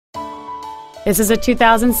This is a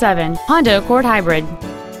 2007 Honda Accord Hybrid.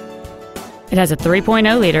 It has a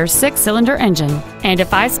 3.0-liter six-cylinder engine and a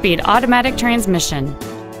 5-speed automatic transmission.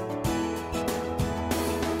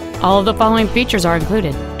 All of the following features are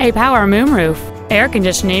included: a power moonroof, air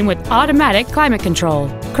conditioning with automatic climate control,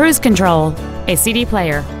 cruise control, a CD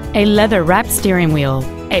player, a leather-wrapped steering wheel,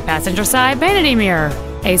 a passenger side vanity mirror,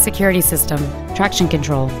 a security system, traction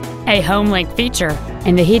control, a home link feature,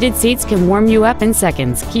 and the heated seats can warm you up in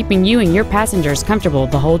seconds, keeping you and your passengers comfortable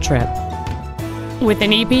the whole trip. With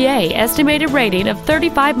an EPA estimated rating of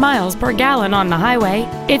 35 miles per gallon on the highway,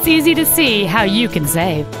 it's easy to see how you can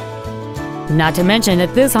save. Not to mention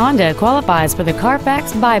that this Honda qualifies for the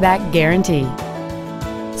Carfax buyback guarantee.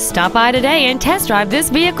 Stop by today and test drive this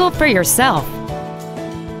vehicle for yourself.